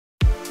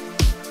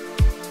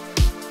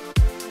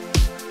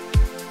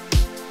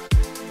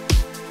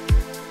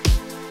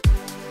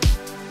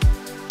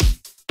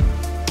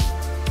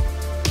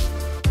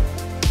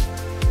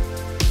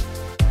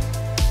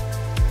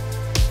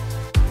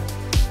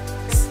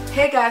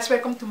Hey guys,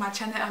 welcome to my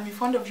channel. I'm in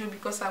front of you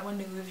because I want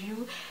to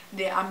review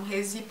the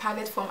Amrezy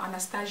palette from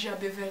Anastasia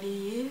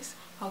Beverly.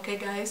 Okay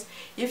guys,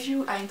 if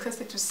you are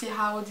interested to see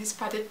how this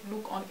palette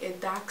look on a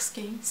dark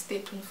skin, stay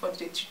tuned for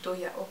the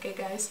tutorial. Okay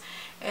guys,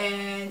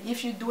 and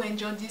if you do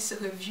enjoy this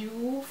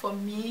review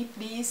from me,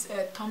 please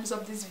thumbs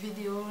up this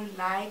video,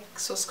 like,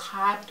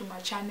 subscribe to my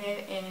channel,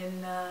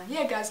 and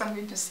yeah guys, I'm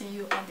going to see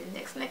you on the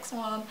next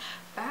one.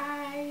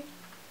 Bye.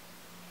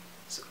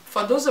 So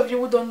for those of you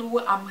who don't know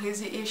who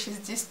Amrezy is, she's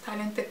this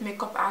talented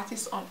makeup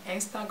artist on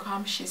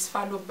Instagram. She's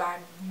followed by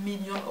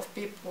millions of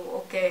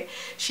people. Okay,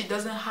 she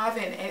doesn't have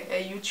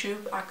a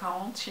YouTube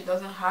account. She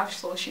doesn't have,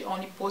 so she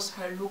only posts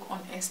her look on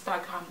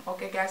Instagram.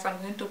 Okay guys,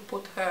 I'm going to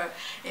put her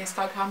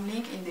Instagram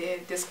link in the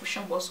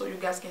description box so you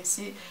guys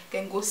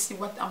can go see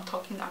what I'm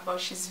talking about.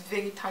 She's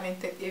very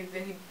talented, a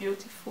very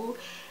beautiful,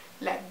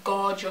 like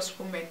gorgeous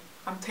woman.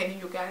 I'm telling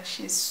you guys,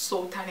 she's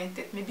so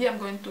talented. Maybe I'm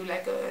going to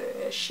like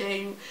share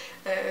you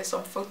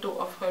some photo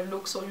of her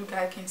look so you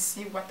guys can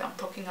see what I'm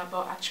talking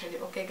about actually.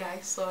 Okay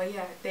guys, so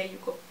yeah, there you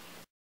go.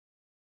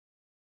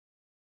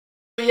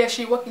 Yeah,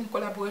 she worked in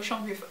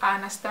collaboration with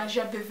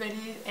Anastasia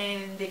Beverly,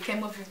 and they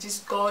came up with this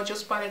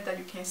gorgeous palette that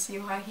you can see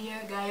right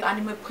here guys.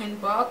 Animal print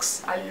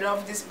box. I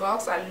love this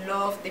box. I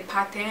love the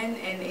pattern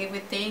and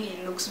everything.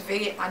 It looks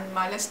very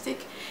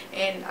animalistic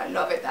and I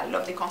love it. I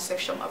love the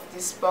conception of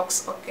this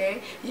box.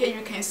 Okay, here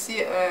you can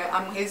see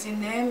Amrezy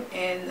name,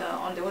 and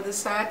on the other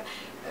side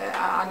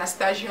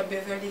Anastasia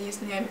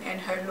Beverly's name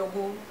and her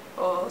logo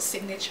or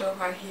signature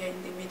right here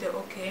in the middle.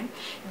 Okay,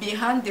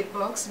 behind the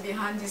box,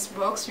 behind this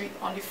box,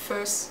 on the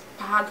first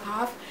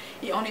paragraph,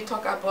 he only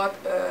talk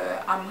about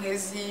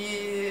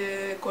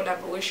Amrezy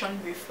collaboration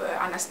with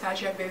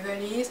Anastasia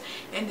Beverly,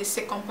 and the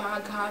second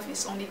paragraph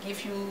is only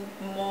give you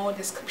more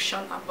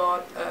description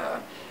about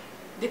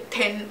the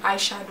 10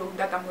 eyeshadow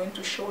that I'm going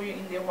to show you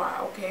in the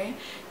while. Okay,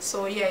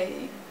 so yeah,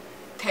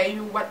 tell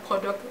you what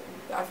product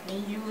have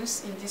been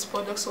used in this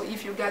product, so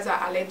if you guys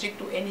are allergic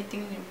to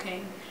anything, you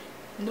can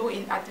know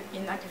in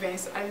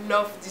advance. I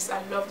love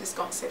this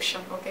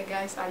conception. Okay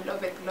guys, I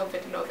love it.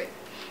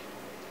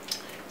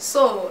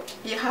 So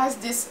it has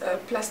this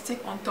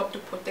plastic on top to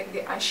protect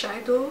the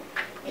eyeshadow,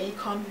 and it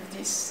comes with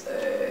this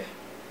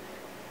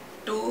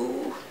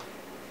two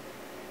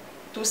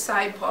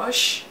side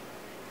brush.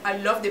 I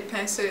love the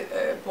pencil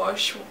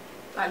brush.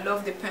 I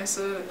love the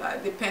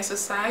pencil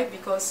side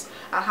because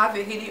I have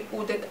a really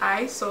hooded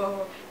eye,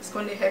 so it's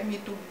going to help me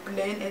to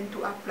blend and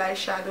to apply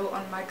shadow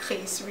on my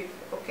crease with,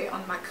 okay,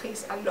 on my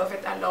crease. I love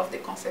it. I love the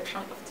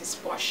conception of this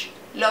brush.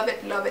 Love it.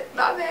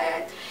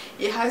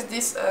 It has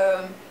this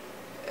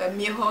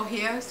mirror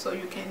here, so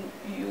you can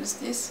use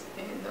this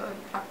and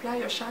apply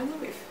your shadow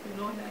with,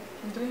 you know, like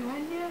I'm doing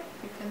right here.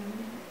 You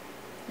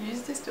can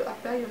use this to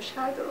apply your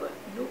shadow.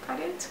 Look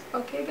at it.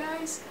 Okay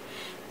guys,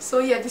 so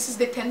yeah, this is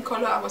the 10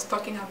 color I was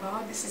talking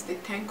about. This is the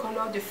 10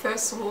 color. The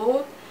first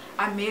row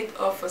I made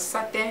of a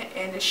satin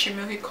and a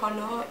shimmery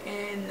color,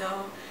 and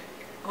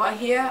right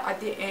here at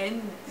the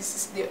end, this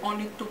is the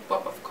only two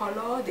pop of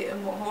color, the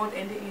emerald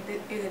and the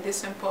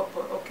iridescent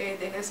purple. Okay,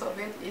 the rest of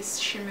it is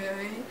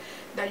shimmery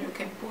that you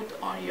can put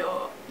on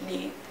your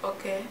lid.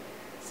 Okay,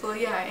 so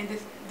yeah, and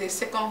the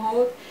second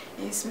row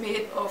is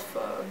made of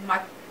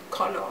matte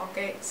color.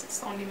 Okay,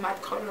 it's only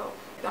matte color.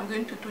 I'm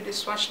going to do the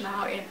swatch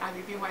now and I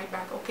will be right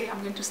back. Okay,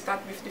 I'm going to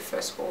start with the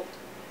first row.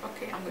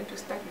 Okay, I'm going to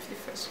start with the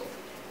first row.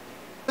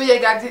 So yeah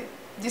guys,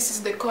 this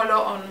is the color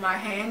on my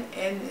hand,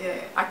 and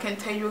I can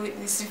tell you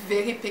this is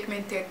very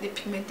pigmented. The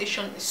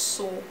pigmentation is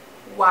so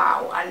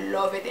wow, I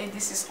love it. And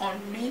this is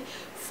only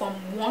from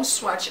one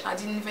swatch. I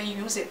didn't even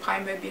use a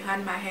primer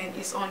behind my hand.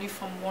 It's only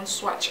from one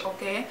swatch.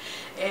 Okay,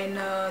 and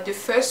the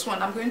first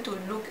one, I'm going to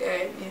look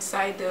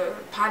inside the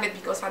palette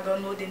because I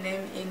don't know the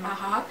name in my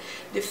heart.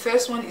 The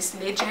first one is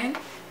Legend.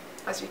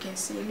 As you can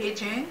see,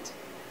 Legend.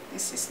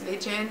 This is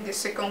Legend. The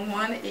second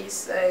one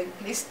is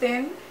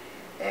Glisten,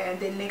 and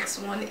the next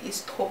one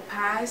is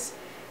Topaz,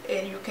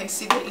 and you can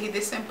see the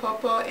iridescent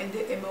purple and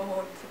the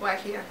emerald right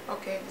here.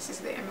 Okay, this is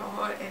the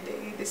emerald and the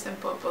iridescent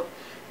purple.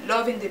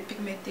 Loving the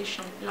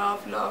pigmentation.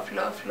 Love.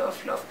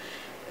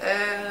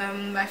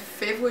 My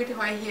favorite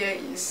right here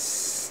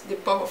is the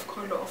pop of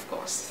color, of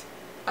course.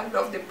 I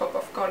love the pop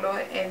of color,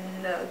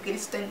 and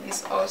Glisten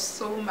is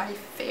also my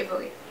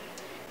favorite.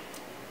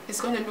 It's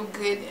going to look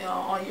great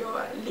on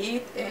your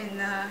lid. And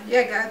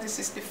yeah guys, this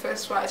is the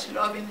first swatch.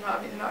 Loving.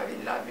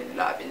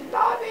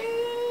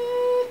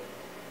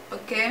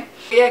 Okay,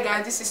 yeah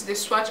guys, this is the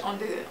swatch on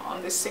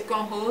the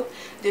second row.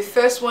 The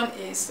first one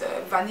is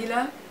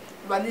vanilla.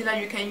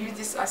 You can use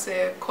this as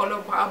a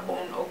color brow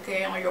bone,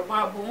 okay, on your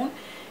brow bone.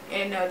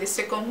 And the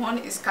second one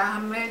is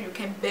caramel. You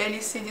can barely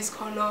see this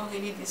color,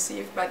 really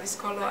deceived by this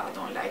color. I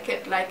don't like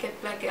it.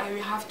 I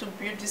will have to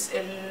build this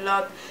a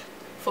lot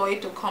for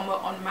it to come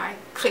up on my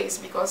crease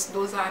because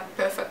those are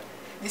perfect.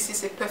 This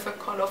is a perfect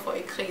color for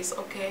a crease.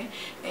 Okay,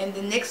 and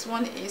the next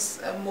one is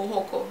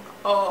Morocco.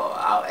 Oh,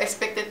 I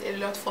expected a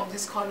lot from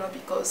this color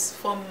because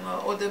from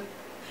other,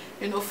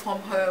 you know, from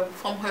her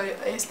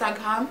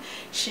Instagram,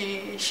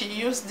 she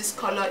used this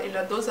color a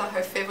lot. Those are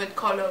her favorite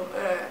color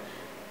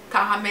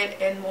caramel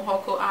and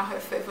Morocco are her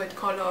favorite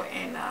color,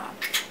 and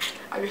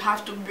I will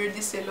have to build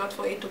this a lot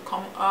for it to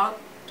come out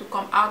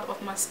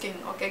of my skin.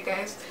 Okay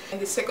guys, and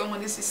the second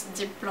one, this is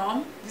deep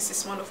plum. This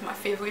is one of my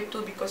favorite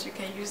too, because you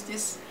can use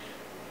this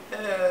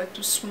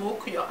to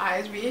smoke your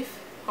eyes with.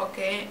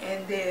 Okay,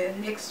 and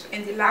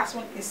the last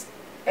one is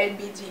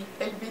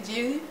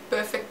LBD,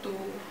 perfect to,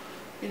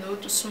 you know,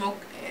 to smoke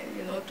and,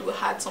 you know, to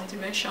add some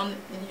dimension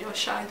in your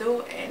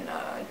shadow and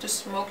to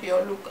smoke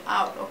your look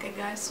out. Okay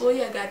guys, so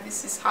yeah guys,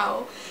 this is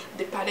how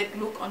the palette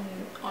look on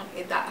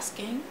a dark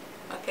skin.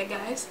 Okay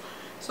guys,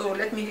 so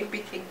let me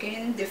repeat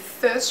again. The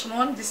first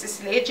one, this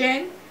is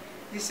Legend,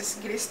 this is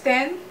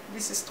Glisten,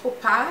 this is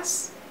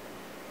Topaz,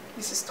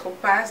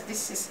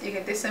 this is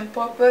Iridescent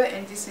Purple,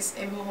 and this is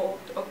Emerald.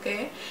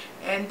 Okay,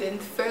 and then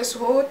first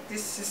row,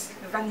 this is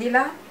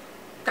Vanilla,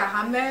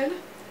 Caramel,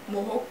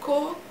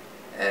 Morocco,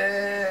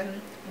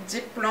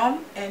 Deep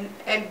Plum, and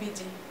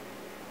LBD.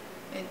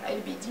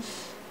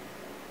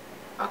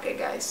 Okay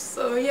guys,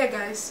 so yeah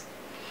guys,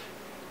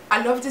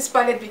 I love this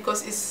palette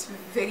because it's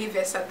very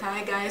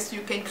versatile guys.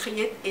 You can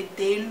create a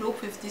day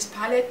look with this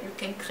palette, you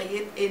can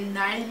create a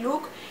night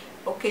look,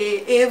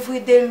 okay,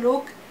 everyday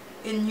look,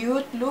 a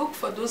nude look.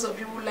 For those of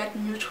you who like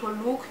neutral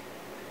look,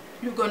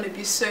 you're gonna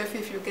be served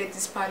if you get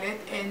this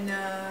palette. And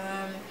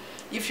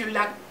if you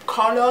like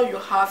color, you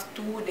have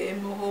two, the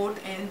Emerald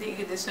and the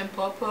Iridescent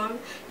Purple.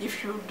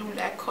 If you do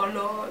like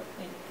color,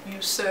 you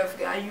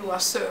are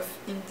served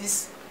in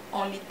this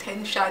only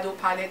 10 shadow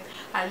palette.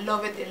 I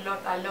love it a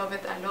lot. I love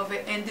it.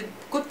 And the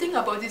good thing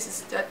about this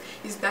is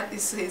that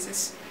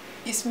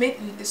it's made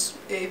in this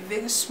a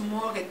very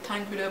small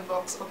rectangular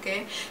box.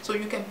 Okay, so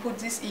you can put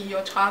this in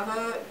your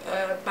travel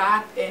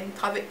bag and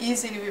travel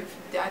easily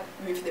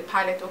with the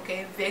palette.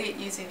 Okay, very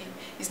easily.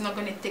 It's not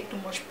going to take too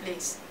much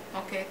place.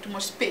 Okay, too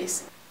much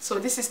space. So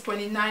this is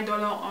 $29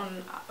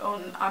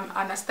 on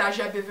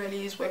Anastasia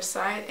Beverly's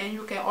website, and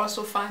you can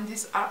also find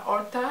this at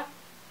Ulta.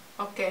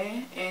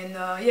 Okay, and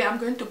yeah, I'm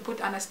going to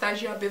put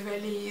Anastasia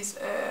Beverly's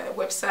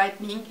website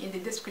link in the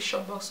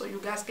description box, so you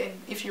guys can,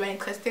 if you are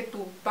interested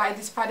to buy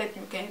this palette,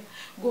 you can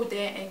go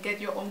there and get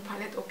your own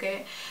palette.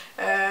 Okay,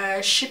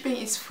 shipping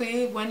is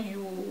free when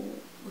you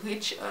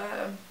reach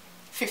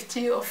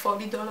 $50 or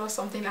 $40,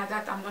 something like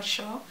that. I'm not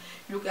sure.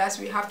 You guys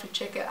will have to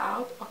check it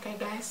out. Okay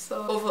guys,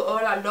 so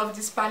overall I love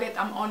this palette.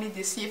 I'm only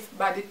deceived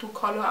by the two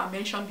colors I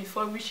mentioned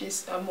before, which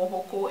is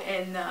Morocco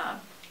and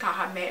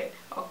Caramel.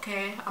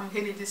 Okay, I'm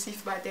really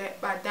deceived by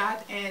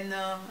that, and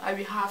I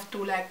will have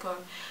to like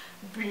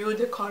build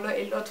the color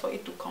a lot for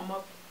it to come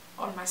up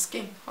on my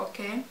skin.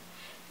 Okay,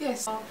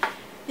 yes,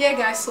 yeah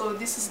guys, so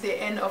this is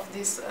the end of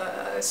this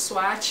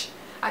swatch.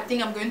 I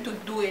think I'm going to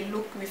do a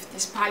look with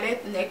this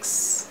palette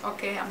next.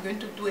 Okay, I'm going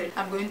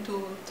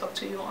to talk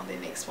to you on the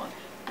next one.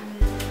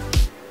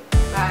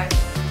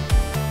 Bye.